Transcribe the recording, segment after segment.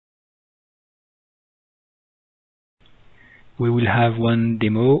we will have one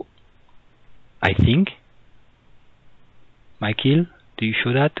demo, I think. Michael, do you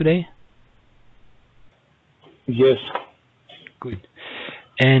show that today? Yes. Good.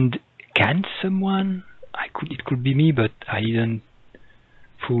 And can someone, it could be me, but I didn't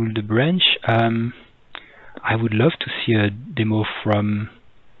pull the branch. I would love to see a demo from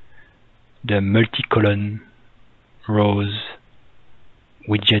the multi-column rows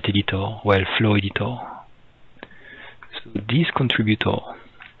widget editor, well, flow editor. So this contributor,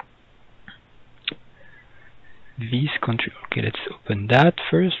 okay, let's open that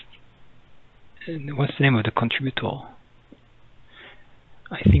first. And what's the name of the contributor?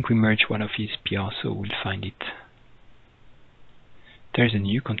 I think we merged one of his PR, so we'll find it. There's a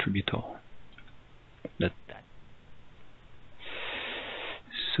new contributor. Not that.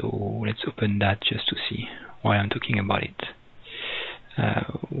 So let's open that just to see why I'm talking about it.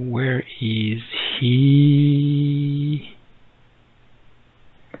 Where is he?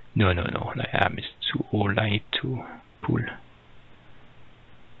 No, it's too old. I need to pull.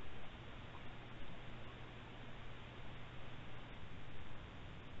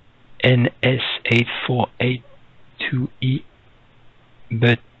 NS8482E,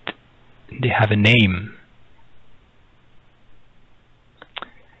 but they have a name.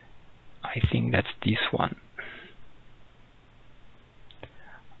 I think that's this one.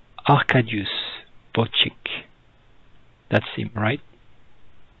 Arkadiusz Bocik. That's him, right?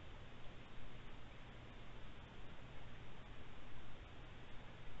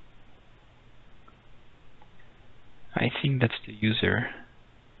 I think that's the user.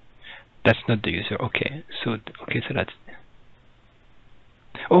 That's not the user. Okay, so that's.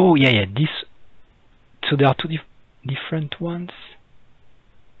 Oh yeah. This. So there are two different ones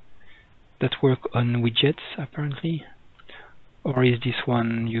that work on widgets apparently, or is this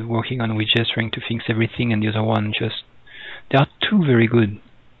one you working on widgets trying to fix everything, and the other one just? There are two very good.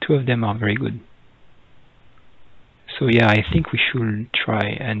 Two of them are very good. So yeah, I think we should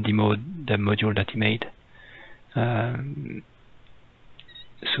try and demo the module that he made.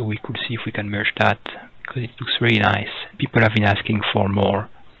 So we could see if we can merge that, because it looks really nice. People have been asking for more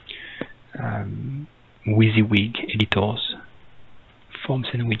WYSIWYG editors, forms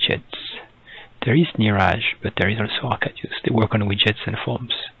and widgets. There is Niraj, but there is also Arkadiusz. They work on widgets and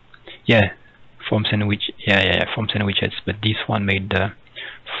forms. Yeah, forms and forms and widgets. But this one made the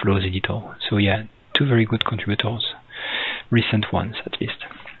flows editor. So yeah, two very good contributors, recent ones at least.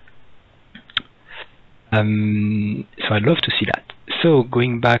 So I'd love to see that. So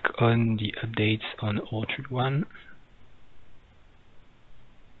going back on the updates on Orchard 1,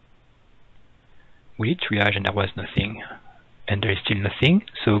 we did triage and there was nothing, and there is still nothing.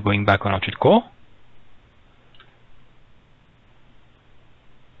 So going back on Orchard Core,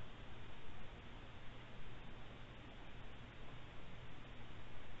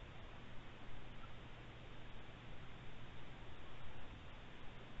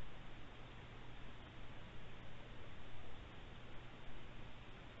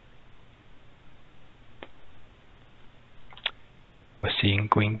 we're seeing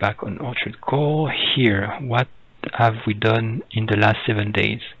going back on Orchard Core here. What have we done in the last 7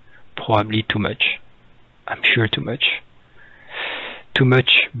 days? Probably too much. I'm sure too much. Too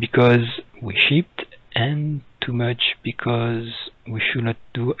much because we shipped, and too much because we should not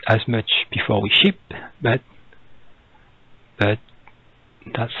do as much before we ship, but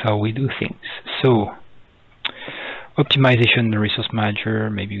that's how we do things. So optimization, the resource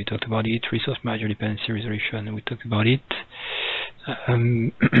manager, maybe we talked about it. Resource manager dependency resolution, we talked about it.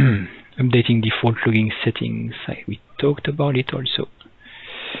 Updating default logging settings, we talked about it also.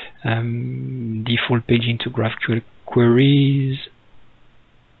 Default paging to GraphQL queries,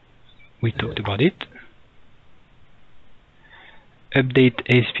 we talked about it. Update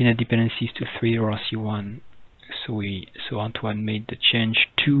ASP.NET dependencies to 3 or RC1. So Antoine made the change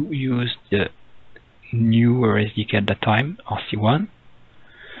to use the newer SDK at that time, RC1.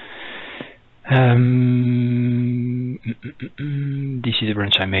 This is a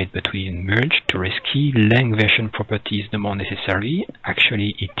branch I made, but we merged to rescue Lang version properties no more necessary.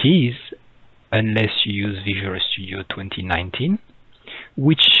 Actually it is, unless you use Visual Studio 2019,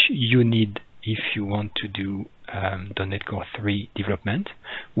 which you need if you want to do .NET Core 3 development,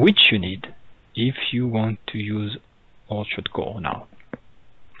 which you need if you want to use Orchard Core now.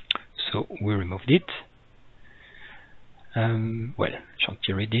 So we removed it. Well,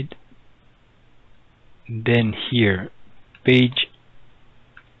 Chantieri did. Then here, page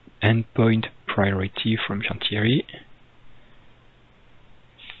endpoint priority from Chantieri,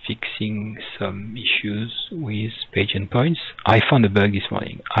 fixing some issues with page endpoints. I found a bug this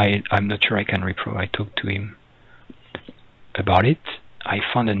morning. I'm not sure I can reprove. I talked to him. about it, I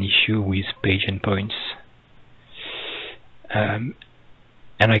found an issue with page endpoints.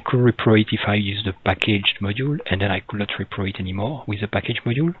 And I could repro it if I use the packaged module, and then I could not repro it anymore with the packaged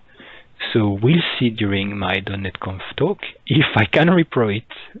module. So we'll see during my .NET Conf talk if I can repro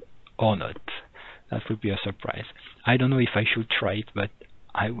it or not. That would be a surprise. I don't know if I should try it, but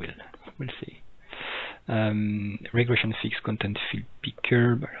I will. We'll see. Regression fix content field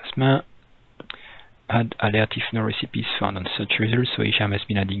picker by Jasmin. Add alert if no recipes found on search results. So Hicham has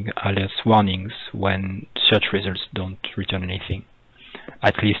been adding alerts warnings when search results don't return anything.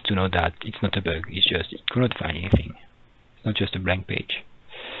 At least to know that it's not a bug, it's just it could not find anything. It's not just a blank page.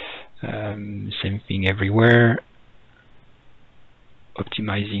 Same thing everywhere.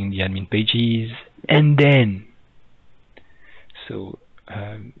 Optimizing the admin pages. And then, so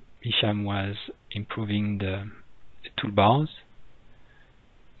Hicham was improving the toolbars,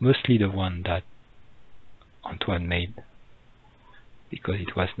 mostly the one that Antoine made, because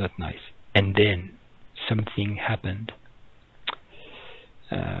it was not nice. And then something happened.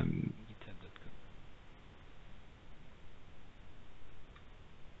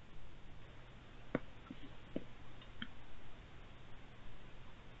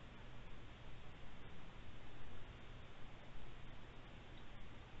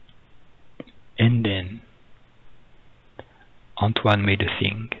 And then Antoine made a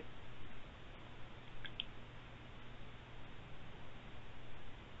thing.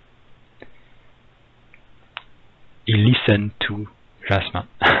 He listened to Jasmin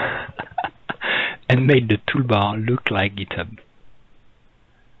and made the toolbar look like GitHub,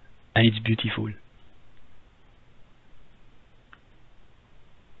 and it's beautiful.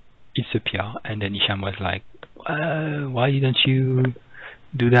 It's a PR, and then Hicham was like, why didn't you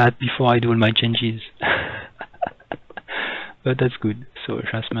do that before I do all my changes? But that's good. So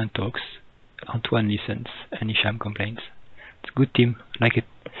Jasmin talks, Antoine listens, and Hicham complains. It's a good team, I like it.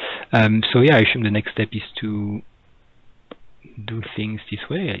 So yeah, I assume the next step is to do things this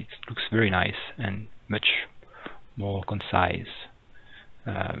way. It looks very nice and much more concise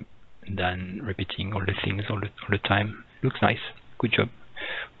than repeating all the things all the time. Looks nice. Good job.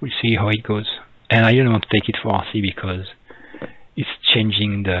 We'll see how it goes. And I don't want to take it for RC because it's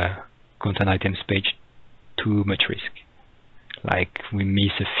changing the content items page. Too much risk. Like we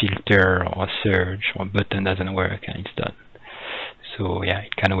miss a filter or a search or a button doesn't work and it's done. So yeah,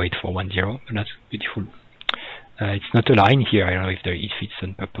 it can wait for 1.0, but that's beautiful. It's not a line here. I don't know if it's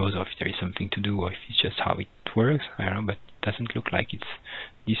on purpose or if there is something to do or if it's just how it works. I don't know, but it doesn't look like it's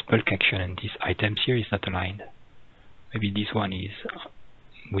this bulk action and these items here is not aligned. Maybe this one is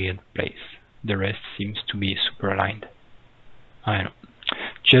weird place. The rest seems to be super aligned. I don't know.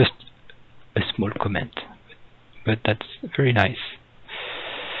 Just a small comment, but that's very nice.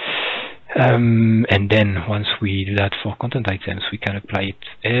 And then once we do that for content items, we can apply it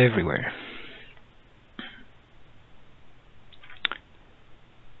everywhere.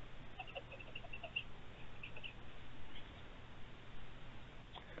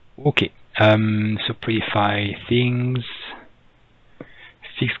 Okay, so prettify things,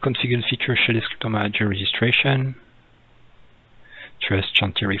 fix configured feature shell descriptor manager registration, trust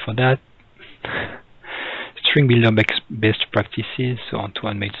Chantieri for that, string builder best practices, so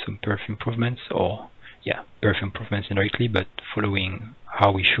Antoine made some perf improvements, or yeah, perf improvements indirectly, but following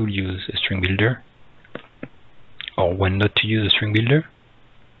how we should use a string builder, or when not to use a string builder.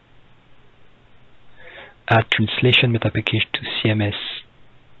 Add translation meta package to CMS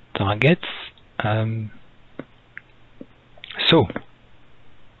targets. So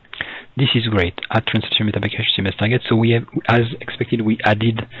this is great. Add translation meta package to CMS targets. So we have, as expected, we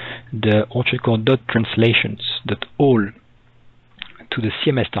added the orchard core .translations.all to the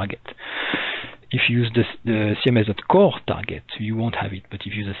CMS target. If you use the CMS.core target, you won't have it. But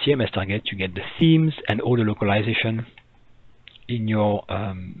if you use the CMS target, you get the themes and all the localization in your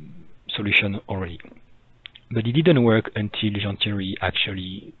solution already. But it didn't work until Jean-Thierry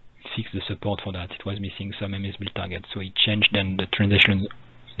actually fixed the support for that. It was missing some MS build targets, so he changed then the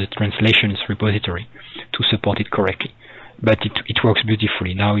translations repository to support it correctly. But it works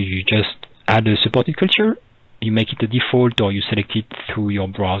beautifully. Now you just add a supported culture, you make it a default, or you select it through your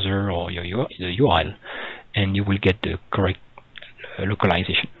browser or the URL, and you will get the correct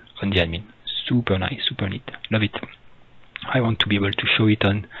localization on the admin. Super nice, super neat. Love it. I want to be able to show it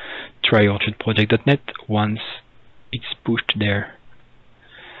on tryOrchardProject.net once it's pushed there.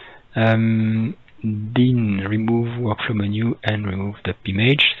 Dean remove workflow menu and remove the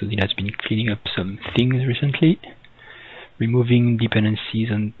image. So Dean has been cleaning up some things recently. Removing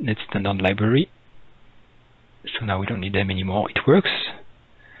dependencies on Net Standard Library. So now we don't need them anymore. It works.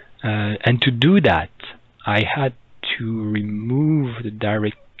 And to do that, I had to remove the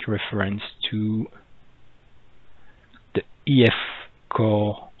direct reference to the EF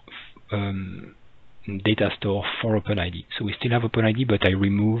core data store for OpenID. So we still have OpenID, but I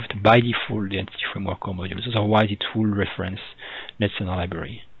removed by default the Entity Framework core modules. Otherwise, it will reference NetCenter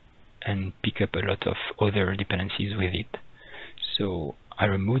library and pick up a lot of other dependencies with it. So I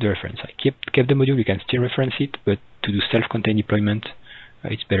removed the reference. I kept the module. You can still reference it, but to do self-contained deployment,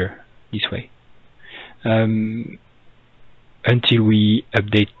 it's better this way. Until we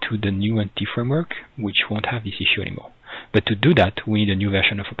update to the new Entity Framework, which won't have this issue anymore. But to do that, we need a new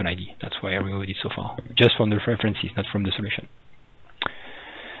version of OpenID. That's why I removed it so far, just from the references, not from the solution.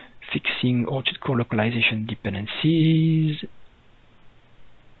 Fixing Orchard core localization dependencies.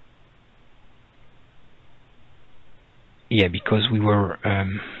 Yeah, because we were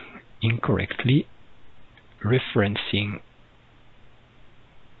incorrectly referencing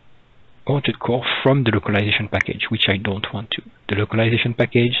Orchard core from the localization package, which I don't want to. The localization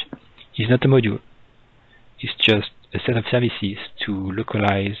package is not a module. It's just a set of services to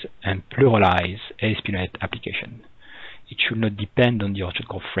localize and pluralize ASP.NET application. It should not depend on the Orchard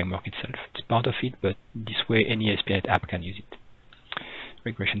core framework itself. It's part of it, but this way any ASP.NET app can use it.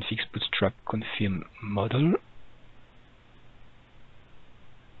 Regression fix bootstrap confirm model.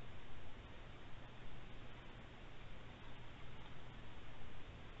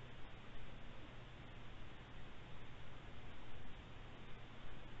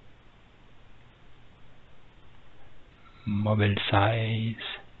 Mobile size.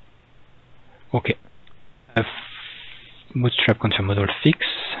 Okay. Bootstrap confirm model fix.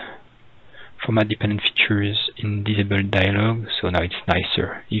 Format dependent features in disabled dialog. So now it's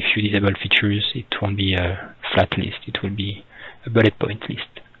nicer. If you disable features, it won't be a flat list. It will be a bullet point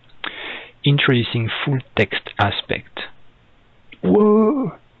list. Introducing full text aspect.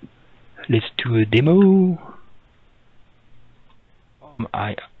 Whoa! Let's do a demo.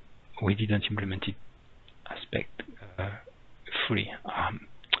 We didn't implement it aspect fully.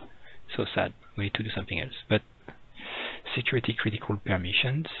 So sad. We need to do something else. But security critical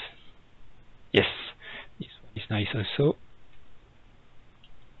permissions. Yes, this one is nice also.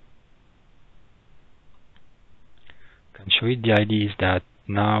 Can show it. The idea is that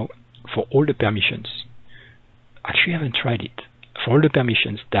now for all the permissions, actually I haven't tried it. For all the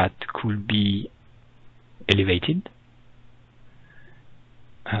permissions that could be elevated,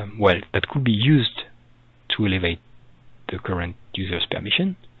 that could be used to elevate the current user's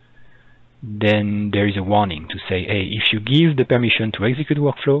permission, then there is a warning to say, hey, if you give the permission to execute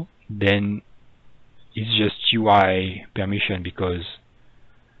workflow, then it's just UI permission because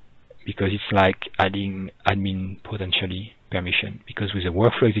it's like adding admin potentially permission, because with a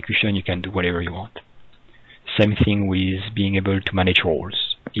workflow execution you can do whatever you want. Same thing with being able to manage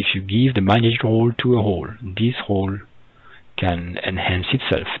roles. If you give the managed role to a role, this role can enhance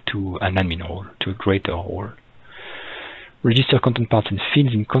itself to an admin role, to a greater role. Register content parts and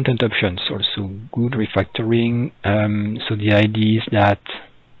fields in content options, also good refactoring. So the idea is that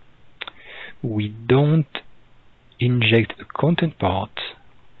we don't inject a content part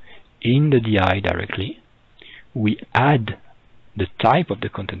in the DI directly. We add the type of the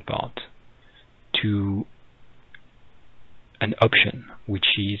content part to an option,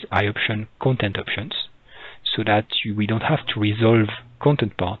 which is iOption content options, so that we don't have to resolve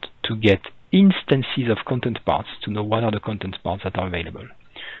content part to get instances of content parts to know what are the content parts that are available.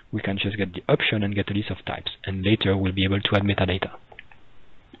 We can just get the option and get a list of types, and later we'll be able to add metadata.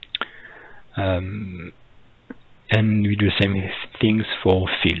 And we do the same things for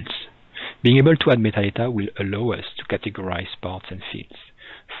fields. Being able to add metadata will allow us to categorize parts and fields.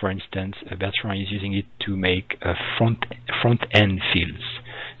 For instance, Bertrand is using it to make front-end fields.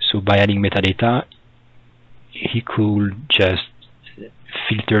 So by adding metadata, he could just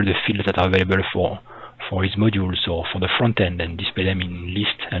filter the fields that are available for his modules or for the front end and display them in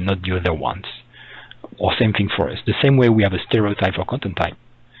list and not the other ones. Or same thing for us. The same way we have a stereotype for content type,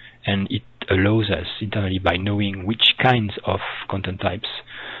 and it allows us internally, by knowing which kinds of content types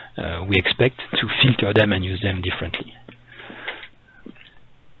we expect, to filter them and use them differently.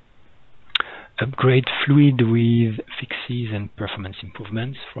 Upgrade Fluid with fixes and performance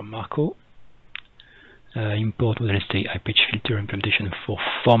improvements from Marco. Import model-state iPage filter implementation for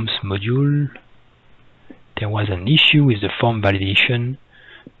forms module. There was an issue with the form validation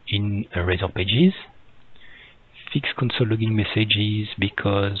in Razor Pages. Fix console logging messages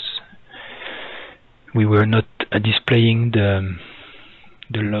because we were not displaying the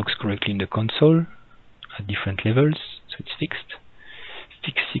logs correctly in the console at different levels, so it's fixed.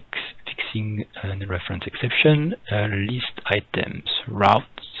 Fixing the reference exception. List items routes.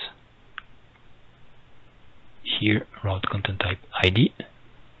 here route content type ID,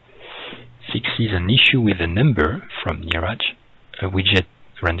 fixes an issue with a number from Neeraj, a widget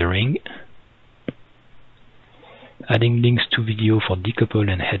rendering, adding links to video for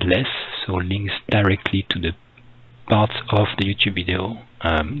decouple and headless, so links directly to the parts of the YouTube video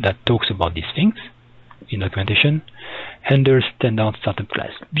that talks about these things in documentation. Handles standard startup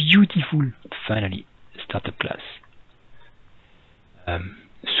class. Beautiful, finally, startup class.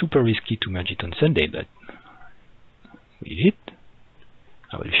 Super risky to merge it on Sunday, but we did it.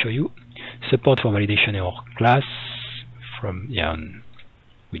 I will show you. Support for validation error class from on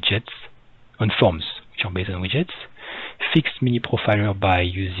widgets, on forms which are based on widgets. Fixed mini profiler by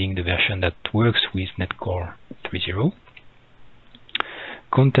using the version that works with Netcore 3.0.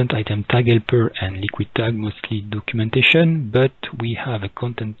 Content item tag helper and liquid tag, mostly documentation, but we have a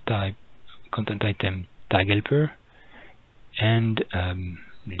content item tag helper and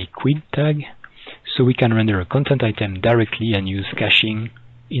liquid tag, so we can render a content item directly and use caching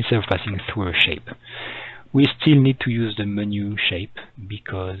instead of passing through a shape. We still need to use the menu shape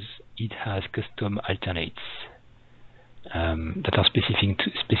because it has custom alternates that are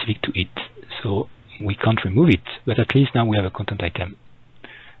specific to it, so we can't remove it, but at least now we have a content item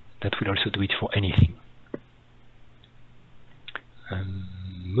that will also do it for anything.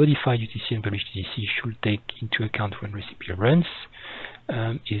 Modified UTC and published UTC should take into account when recipe runs.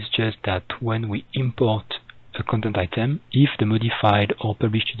 Is just that when we import a content item, if the modified or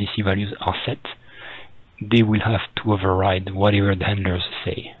published UTC values are set, they will have to override whatever the handlers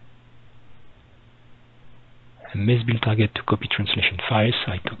say. A messbuild target to copy translation files,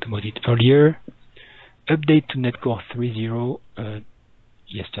 I talked about it earlier. Update to Netcore 3.0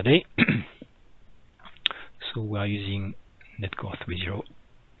 yesterday. So we are using Netcore 3.0.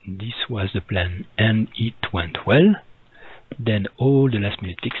 This was the plan and it went well. Then all the last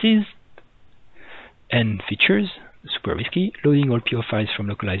minute fixes and features, super risky. Loading all PO files from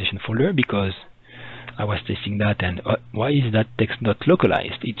localization folder because I was testing that, and why is that text not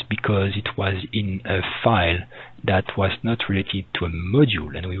localized? It's because it was in a file that was not related to a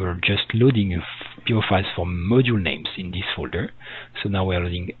module, and we were just loading PO files for module names in this folder. So now we are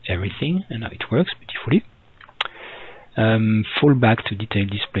loading everything, and now it works beautifully. Fallback to detailed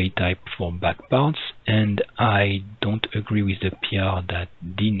display type for back parts, and I don't agree with the PR that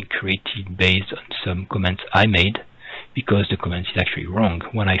Dean created based on some comments I made, because the comment is actually wrong.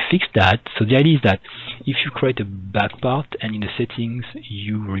 When I fixed that, so the idea is that if you create a back part and in the settings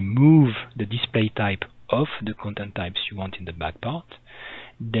you remove the display type of the content types you want in the back part,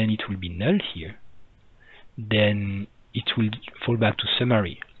 then it will be null here. Then it will fall back to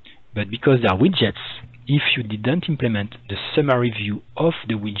summary. But because they are widgets, if you didn't implement the summary view of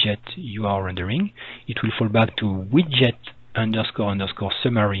the widget you are rendering, it will fall back to widget __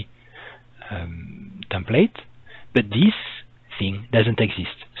 summary template. But this thing doesn't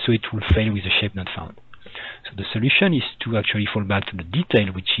exist, so it will fail with the shape not found. So the solution is to actually fall back to the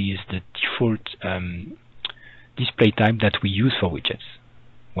detail, which is the default display type that we use for widgets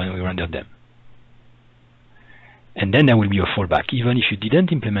when we render them. And then there will be a fallback. Even if you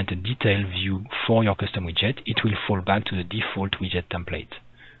didn't implement a detail view for your custom widget, it will fall back to the default widget template.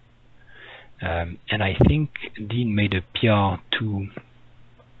 And I think Dean made a PR to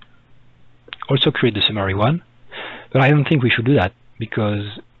also create the summary one. But I don't think we should do that because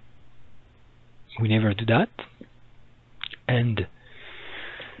we never do that, and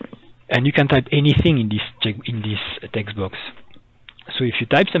you can type anything in this text box. So if you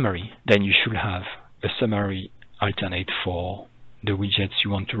type summary, then you should have a summary alternate for the widgets you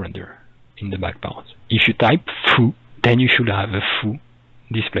want to render in the back part. If you type foo, then you should have a foo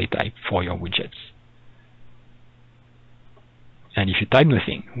display type for your widgets. And if you type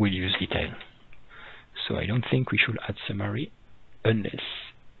nothing, we'll use detail. So I don't think we should add summary unless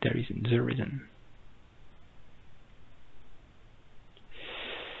there is another reason.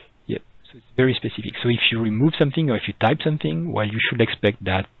 Yep, so it's very specific. So if you remove something or if you type something, well, you should expect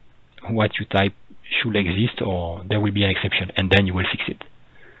that what you type should exist or there will be an exception, and then you will fix it.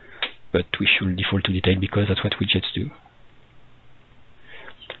 But we should default to detail because that's what widgets do.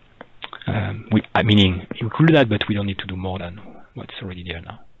 Meaning we could do that, but we don't need to do more than what's already there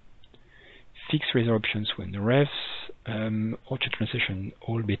now. Fix razor options when the refs, auto translation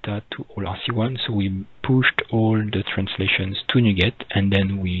all beta to all RC1, so we pushed all the translations to NuGet and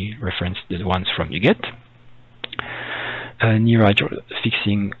then we referenced the ones from NuGet. Neeraj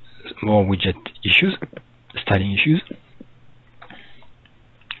fixing more widget issues, styling issues.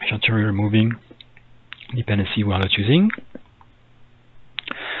 Chantieri removing dependency we are not using.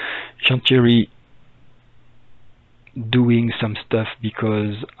 Chantieri doing some stuff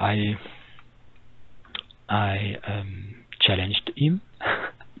because I I challenged him,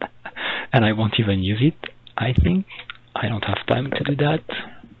 and I won't even use it. I think I don't have time to do that.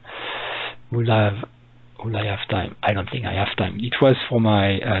 Will I have time? I don't think I have time. It was for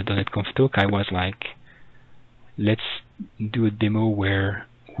my .NET-Conf talk. I was like, let's do a demo where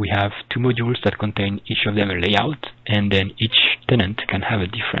we have two modules that contain each of them a layout, and then each tenant can have a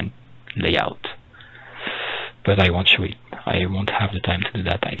different layout. But I won't show it. I won't have the time to do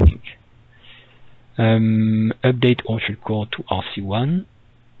that, I think. Update all shellcore to RC1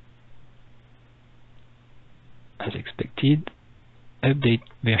 as expected. Update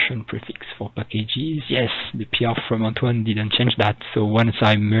version prefix for packages. Yes, the PR from Antoine didn't change that. So once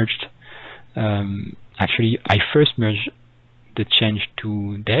I merged, actually I first merged the change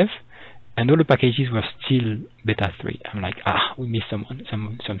to dev, and all the packages were still beta 3. I'm like, we missed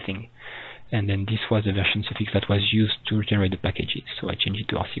something. And then this was the version suffix that was used to generate the packages. So I changed it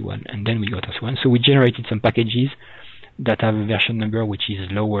to RC1, and then we got RC1. So we generated some packages that have a version number which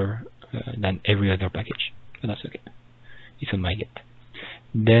is lower than every other package. But that's okay. It's on my get.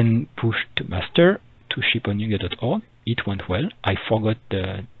 Then push to master to ship on NuGet.org. It went well. I forgot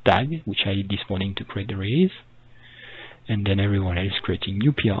the tag, which I did this morning to create the release. And then everyone else creating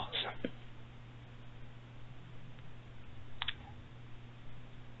new PRs.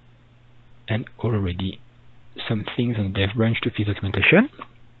 And already some things on dev branch to fix documentation.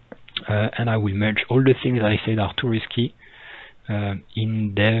 And I will merge all the things that I said are too risky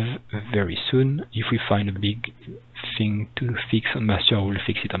in dev very soon. If we find a big thing to fix on master, we'll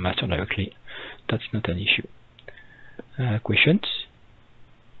fix it on master directly. That's not an issue. Questions?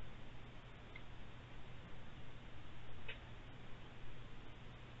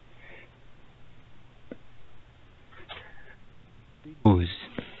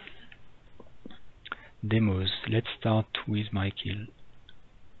 Demos. Let's start with Michael.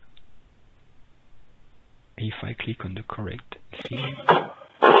 If I click on the correct thing.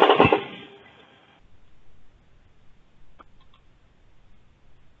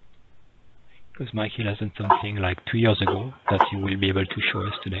 Because Michael has done something like 2 years ago that he will be able to show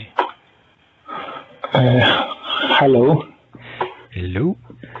us today. Hello. Hello.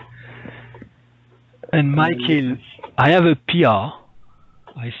 And Michael, I have a PR.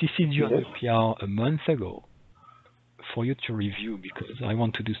 I CC'd you on the PR a month ago for you to review, because I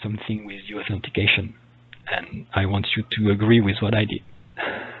want to do something with your authentication, and I want you to agree with what I did.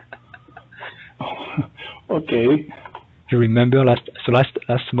 Okay. You remember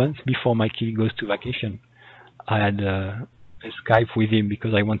last month, before Mikey goes to vacation, I had a Skype with him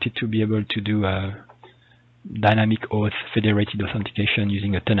because I wanted to be able to do a dynamic auth federated authentication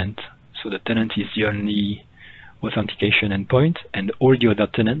using a tenant. So the tenant is the only authentication endpoint, and all the other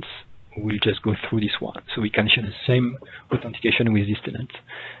tenants will just go through this one. So we can share the same authentication with this tenant.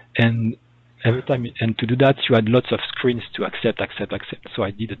 And every time, and to do that, you had lots of screens to accept. So I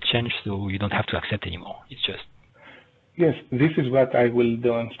did a change so you don't have to accept anymore. It's just. Yes, this is what I will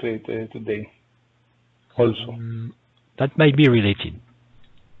demonstrate today. Also. That might be related.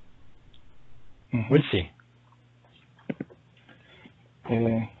 Mm-hmm. We'll see.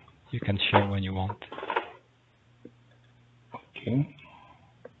 You can share when you want. Okay.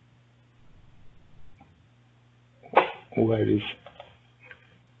 Where is?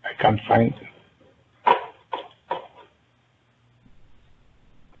 I can't find.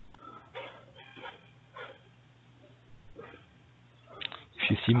 If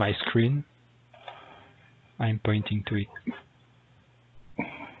you see my screen, I'm pointing to it.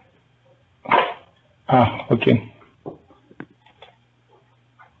 Okay.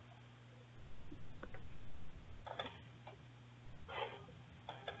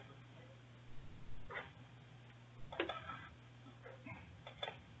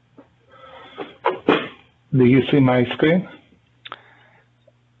 Do you see my screen?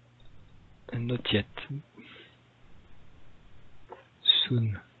 Not yet.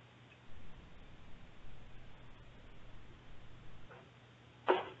 Soon.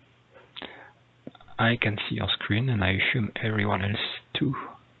 I can see your screen, and I assume everyone else too.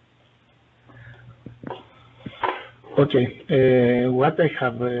 Okay. What I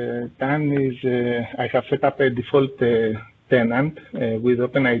have done is I have set up a default tenant with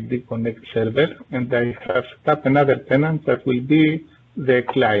OpenID Connect server, and I have set up another tenant that will be the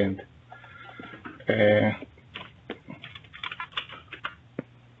client.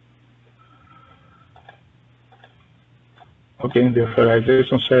 Okay, in the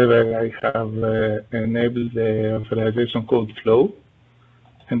authorization server, I have enabled the authorization code flow,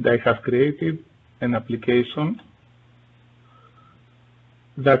 and I have created an application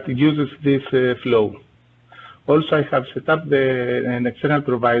that uses this flow. Also, I have set up an external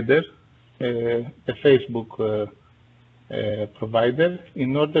provider the Facebook provider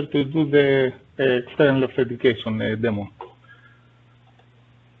in order to do the external authentication demo.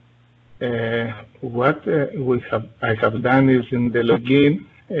 What I have done is in the login,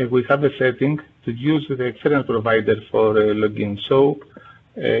 we have a setting to use the external provider for login. So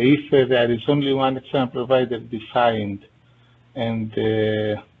if there is only one external provider defined, and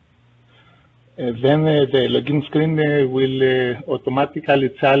then the login screen will automatically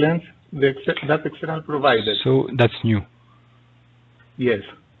challenge that external provider. So that's new. Yes.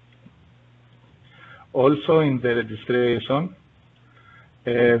 Also in the registration,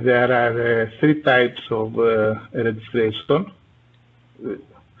 there are 3 types of registration.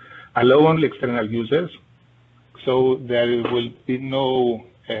 Allow only external users, so there will be no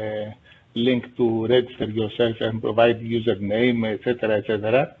link to register yourself and provide username,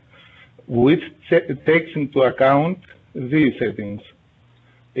 etc., which takes into account these settings.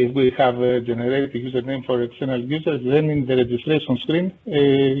 If we have generated a username for external users, then in the registration screen,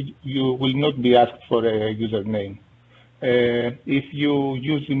 you will not be asked for a username. If you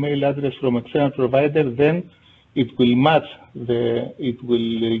use email address from external provider, then it will match it will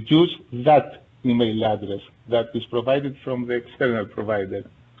use that email address that is provided from the external provider.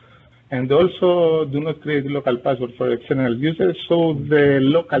 And also do not create local password for external users, so the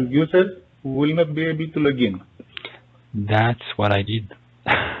local user will not be able to log in. That's what I did.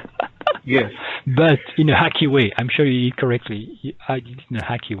 Yes. But in a hacky way. I'm sure you did correctly. I did it in a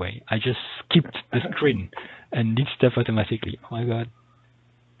hacky way. I just skipped the screen and did stuff automatically. Oh my God.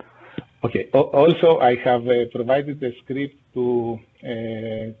 Okay. Also, I have provided a script to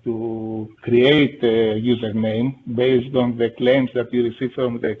create a username based on the claims that you receive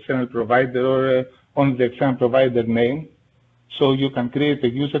from the external provider or on the external provider name. So you can create a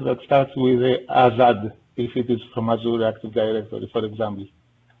user that starts with Azad if it is from Azure Active Directory, for example,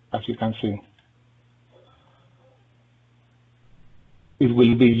 as you can see. It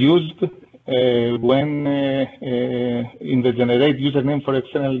will be used when in the generate username for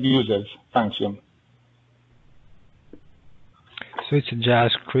external users function. So it's a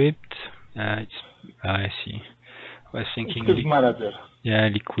JavaScript. I see. I was thinking. Script manager. Yeah,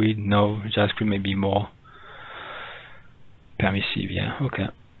 Liquid. No, JavaScript may be more permissive. Yeah. Okay.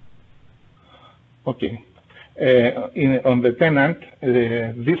 Okay. On the tenant,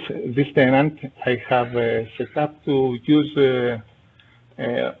 this tenant I have set up to use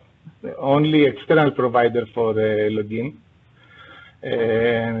only external provider for login.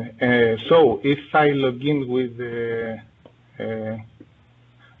 So if I log in with,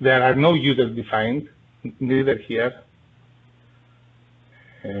 there are no users defined, neither here.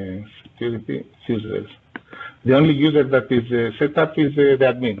 Security users. The only user that is set up is the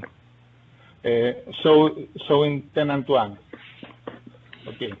admin. So in tenant 1.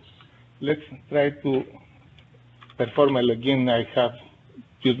 Okay, let's try to perform a login. I have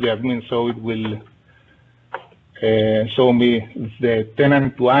used the admin, so it will show me the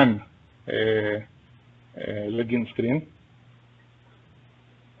tenant 1 login screen.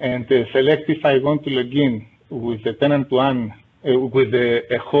 And select if I want to log in with the tenant 1 with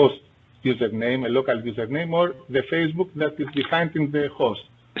a host username, a local username, or the Facebook that is defined in the host.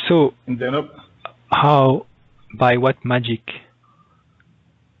 So, how, by what magic,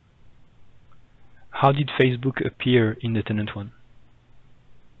 how did Facebook appear in the tenant 1?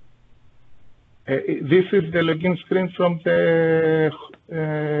 This is the login screen from the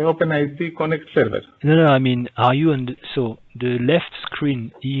OpenID Connect server. No, I mean, are you on so the left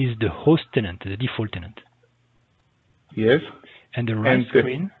screen is the host tenant, the default tenant? Yes. And the right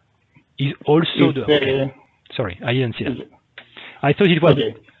screen is also the... Okay. Sorry, I didn't see that. I thought it was.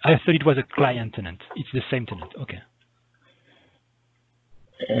 Okay. I thought it was a client tenant. It's the same tenant. Okay.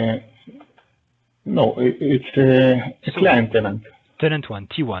 No, it's a client tenant. Tenant 1,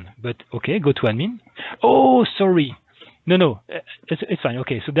 T1. But okay, go to admin. Oh, sorry. No, it's fine.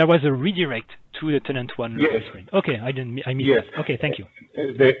 Okay, so there was a redirect to the tenant 1 screen. Okay, I missed it. Okay, thank you.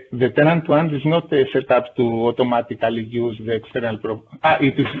 The tenant 1 is not set up to automatically use the external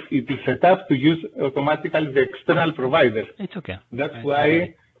it is set up to use automatically the external provider. It's okay. That's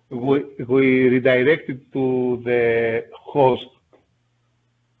why we redirected to the host.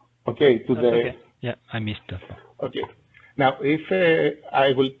 Okay, to the... Okay. Yeah, I missed that. Okay. Now, if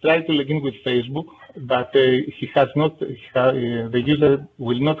I will try to log in with Facebook, but he has not, the user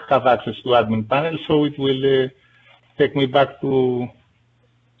will not have access to admin panel, so it will take me back to...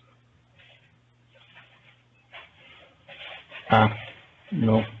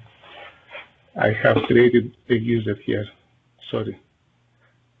 no, I have created a user here. Sorry.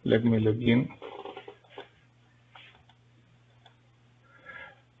 Let me log in.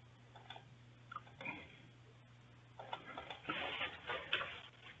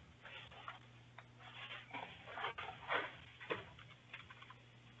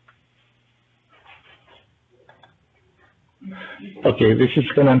 Okay, this is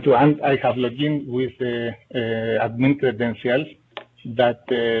tenant one. I have logged in with admin credentials that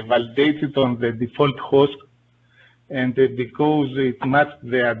validated on the default host, and because it matched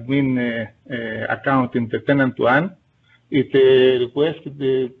the admin account in the tenant one, it requested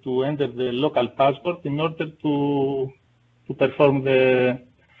to enter the local password in order to perform the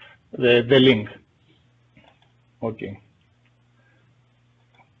link. Okay.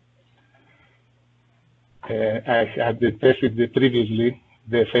 I had tested previously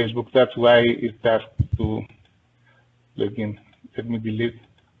the Facebook. That's why it asked to log in. Let me delete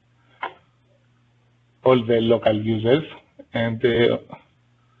all the local users and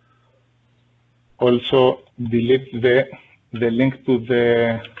also delete the link to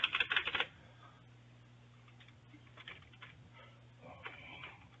the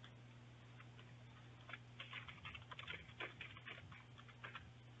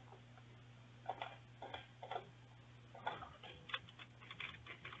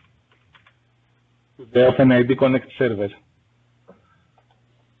OpenID Connect server.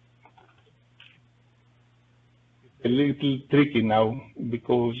 It's a little tricky now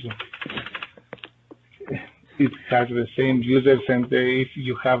because it has the same users, and if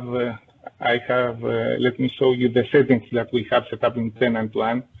you have, let me show you the settings that we have set up in tenant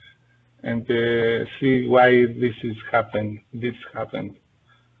one, and see why this happened.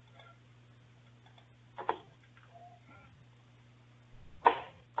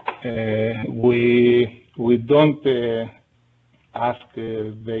 We don't ask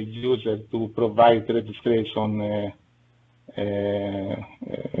the user to provide registration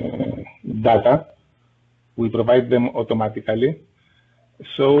data. We provide them automatically.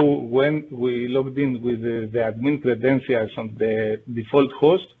 So when we logged in with the admin credentials on the default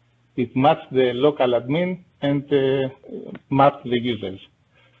host, it matched the local admin and mapped the users.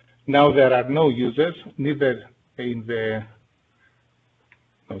 Now there are no users, neither in the,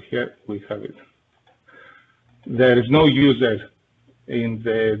 here we have it. There is no user in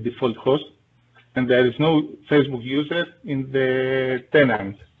the default host, and there is no Facebook user in the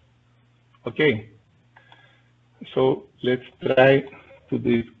tenant. Okay, so let's try to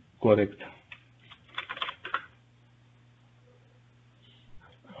do it correct.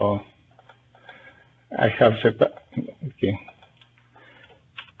 Oh, I have set up, okay.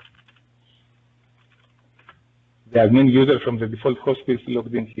 The admin user from the default host is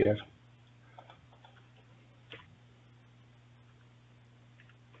logged in here.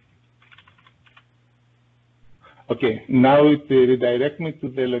 Okay, now it redirects me to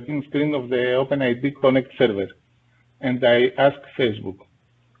the login screen of the OpenID Connect server, and I ask Facebook.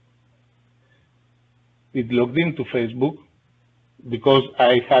 It logged into Facebook because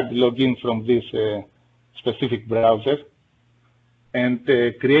I had login from this specific browser, and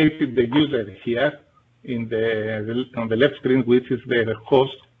created the user here in on the left screen, which is the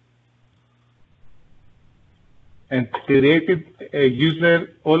host, and created a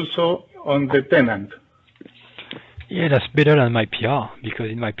user also on the tenant. Yeah, that's better than my PR, because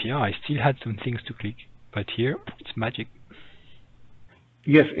in my PR I still had some things to click, but here it's magic.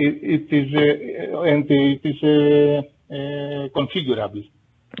 Yes, it is, and it is configurable.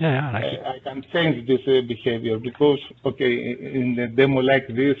 Yeah, I like it. I can change this behavior because, okay, in a demo like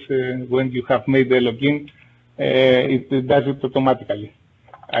this, when you have made the login, it does it automatically.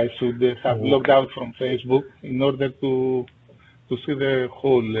 I should have logged out from Facebook in order to see the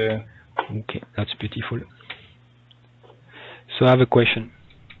whole. Okay, that's beautiful. So I have a question.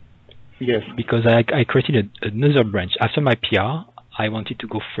 Yes. Because I created another branch. After my PR, I wanted to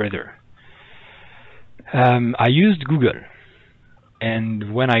go further. I used Google.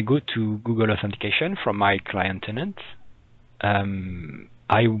 And when I go to Google Authentication from my client tenant,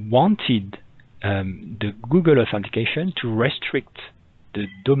 I wanted the Google Authentication to restrict the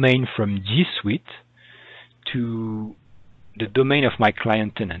domain from G Suite to the domain of my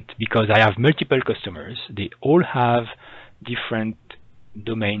client tenant, because I have multiple customers. They all have different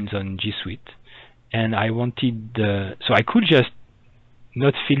domains on G Suite, and I wanted so I could just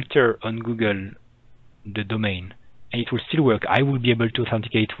not filter on Google the domain, and it will still work. I will be able to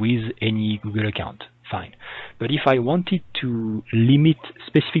authenticate with any Google account, fine. But if I wanted to limit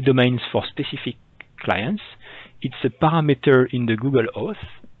specific domains for specific clients, it's a parameter in the Google Auth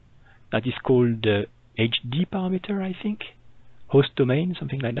that is called the HD parameter, I think, host domain,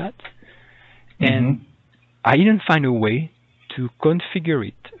 something like that. And I didn't find a way to configure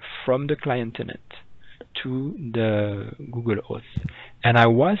it from the client tenant to the Google Auth. And I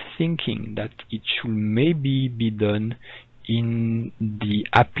was thinking that it should maybe be done in the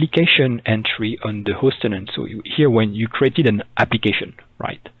application entry on the host tenant. So here, when you created an application,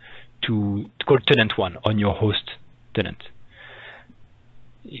 right, to call tenant one on your host tenant,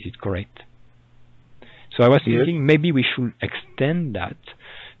 Is it correct? So I was Yes. thinking maybe we should extend that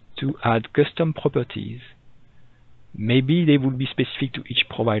to add custom properties. Maybe they would be specific to each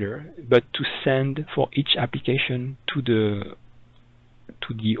provider, but to send for each application to the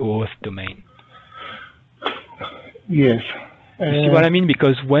OAuth domain. Yes. You see what I mean?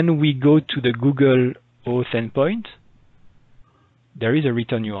 Because when we go to the Google OAuth endpoint, there is a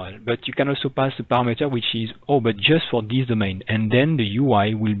return URL, but you can also pass a parameter which is, but just for this domain, and then the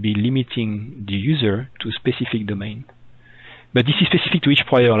UI will be limiting the user to a specific domain. But this is specific to each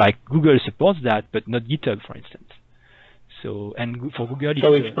provider, like Google supports that, but not GitHub, for instance. So, and for Google,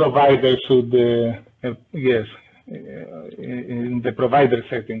 so each provider should, yes, in the provider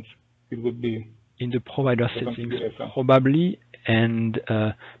settings, it would be in the provider settings probably, and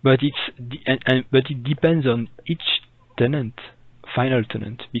but it depends on each tenant, final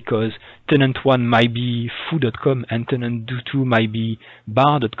tenant, because tenant 1 might be foo.com and tenant 2 might be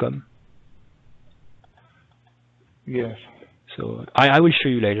bar.com. Yes. So I will show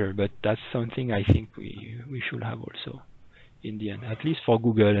you later, but that's something I think we should have also in the end, at least for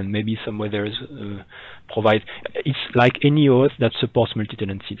Google, and maybe some others provide. It's like any OAuth that supports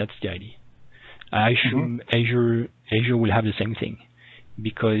multi-tenancy. That's the idea. I assume Azure will have the same thing,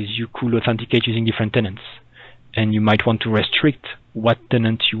 because you could authenticate using different tenants, and you might want to restrict what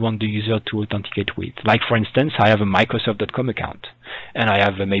tenant you want the user to authenticate with. Like, for instance, I have a Microsoft.com account, and I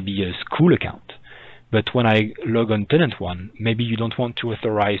have maybe a school account. But when I log on tenant 1, maybe you don't want to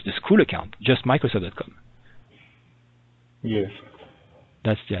authorize the school account, just Microsoft.com. Yes.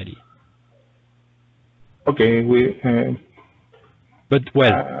 That's the idea. Okay, but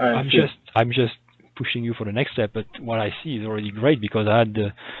well, I'm just pushing you for the next step. But what I see is already great, because I had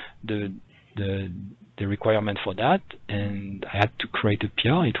the requirement for that, and I had to create a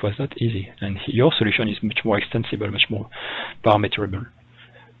PR. It was not easy, and your solution is much more extensible, much more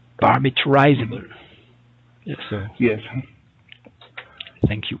parameterizable. Yes. So. Yes.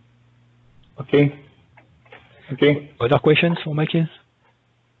 Thank you. Okay. Okay. Other questions for Michael?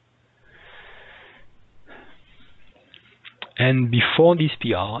 And before this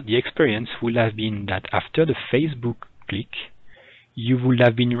PR, the experience would have been that after the Facebook click, you would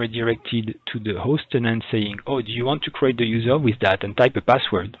have been redirected to the host tenant saying, do you want to create the user with that, and type a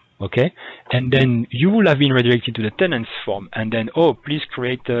password, okay? And then you will have been redirected to the tenants form, and then, please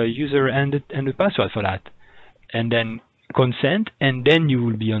create a user and a password for that. And then consent, and then you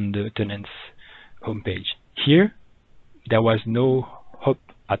will be on the tenant's homepage. Here, there was no hop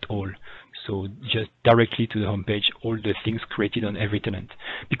at all. So just directly to the homepage, all the things created on every tenant,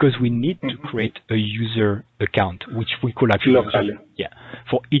 because we need to create a user account, which we call actually locally.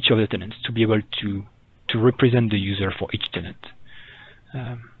 For each of the tenants, to be able to represent the user for each tenant,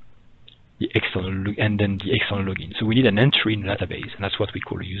 the external and then the external login. So we need an entry in the database, and that's what we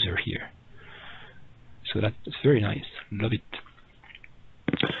call a user here. So that's very nice. Love it.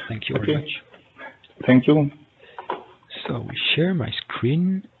 Thank you very much. Thank you. So we share my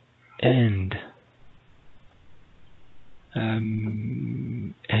screen. And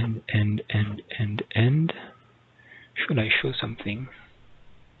should I show something?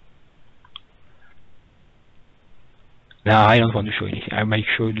 No, I don't want to show anything. I might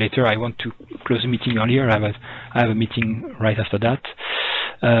show it later. I want to close the meeting earlier. I have a meeting right after that.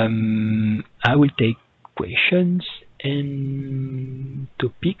 I will take questions and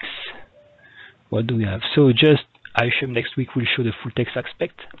topics. What do we have? So just, I assume next week we'll show the full text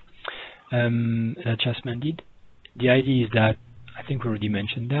aspect. That Jasmine did. The idea is that, I think we already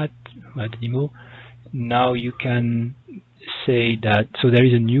mentioned that at the demo. Now you can say that, so there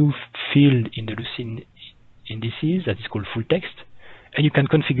is a new field in the Lucene indices that is called full text, and you can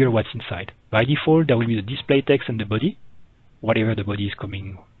configure what's inside. By default, there will be the display text and the body, whatever the body is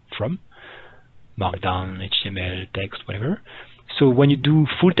coming from, Markdown, HTML, text, whatever. So when you do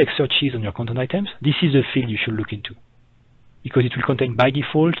full text searches on your content items, this is a field you should look into, because it will contain by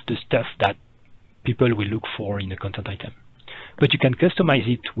default the stuff that people will look for in a content item. But you can customize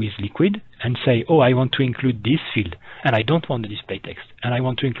it with Liquid and say, I want to include this field, and I don't want the display text, and I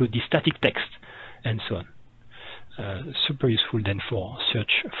want to include the static text, and so on. Super useful then for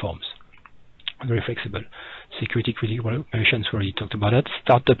search forms. Very flexible. Security critical permissions, we already talked about that.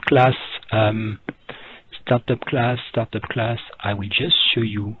 Startup class, I will just show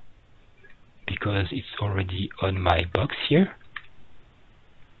you, because it's already on my box here.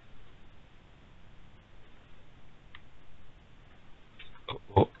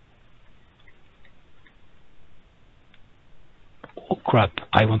 Oh crap,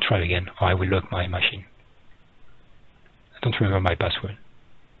 I won't try again, or I will lock my machine. I don't remember my password.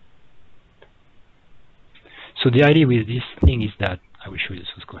 So the idea with this thing is that I will show you the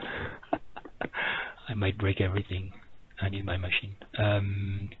source code. I might break everything. I need my machine.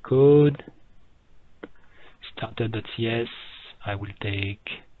 Code startup.cs. I will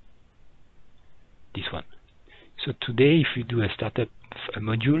take this one. So today, if you do a startup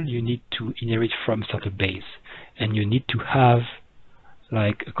module, you need to inherit from startup base, and you need to have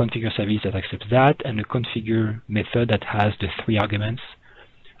like a configure service that accepts that, and a configure method that has the 3 arguments: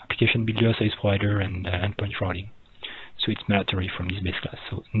 application builder, service provider, and endpoint routing. So it's mandatory from this base class.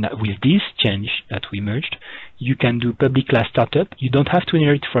 So now with this change that we merged, you can do public class startup. You don't have to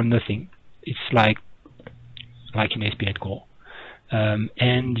inherit from nothing. It's like in ASP.NET Core.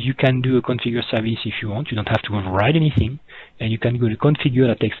 And you can do a configure service if you want. You don't have to override anything, and you can go to configure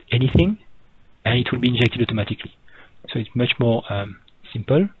that takes anything, and it will be injected automatically. So it's much more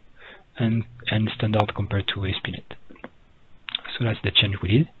simple and standard compared to ASP.NET. So that's the change we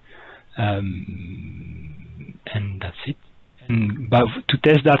did, and that's it. And to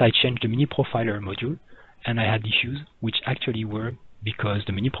test that, I changed the mini profiler module, and I had issues which actually were because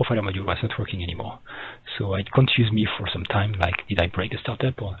the mini profiler module was not working anymore. So it confused me for some time, like, did I break the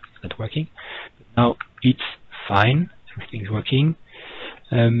startup or is that working? But now it's fine, everything's working.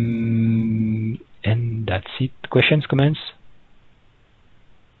 And that's it. Questions, comments?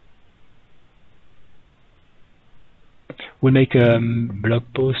 We'll make a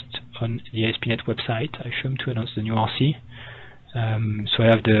blog post on the ASP.NET website, I assume, to announce the new RC. So I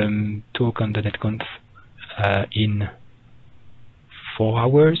have the talk on the NetConf in 4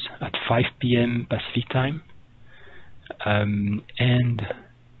 hours at 5 p.m. Pacific time. And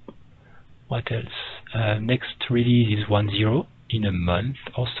what else? Next release is 1.0 in a month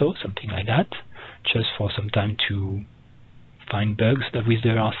or so, something like that, just for some time to find bugs with the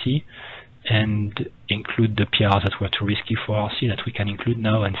RC and include the PRs that were too risky for RC that we can include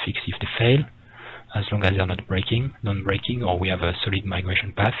now and fix if they fail, as long as they're not non-breaking, or we have a solid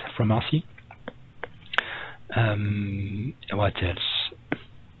migration path from RC. What else?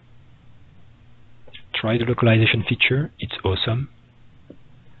 Try the localization feature, it's awesome.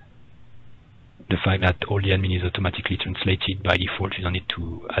 The fact that all the admin is automatically translated by default, you don't need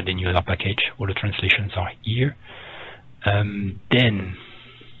to add any other package, all the translations are here. Then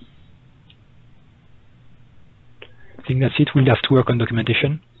I think that's it. We'll have to work on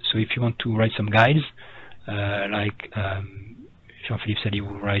documentation. So if you want to write some guides, like Jean-Philippe said he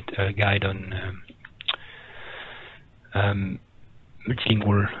will write a guide on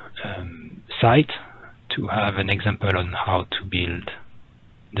multilingual site to have an example on how to build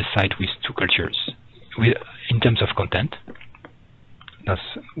the site with 2 cultures in terms of content. That's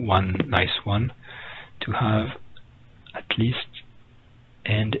one nice one to have at least.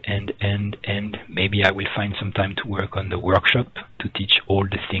 And maybe I will find some time to work on the workshop to teach all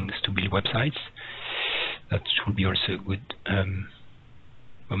the things to build websites. That will be also a good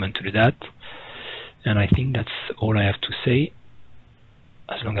moment to do that. And I think that's all I have to say,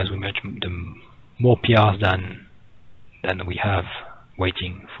 as long as we merge the more PRs than we have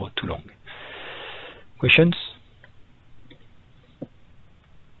waiting for too long. Questions?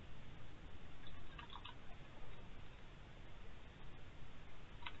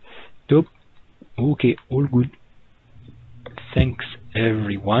 Nope. Okay, all good. Thanks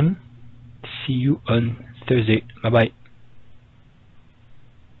everyone. See you on Thursday. Bye bye.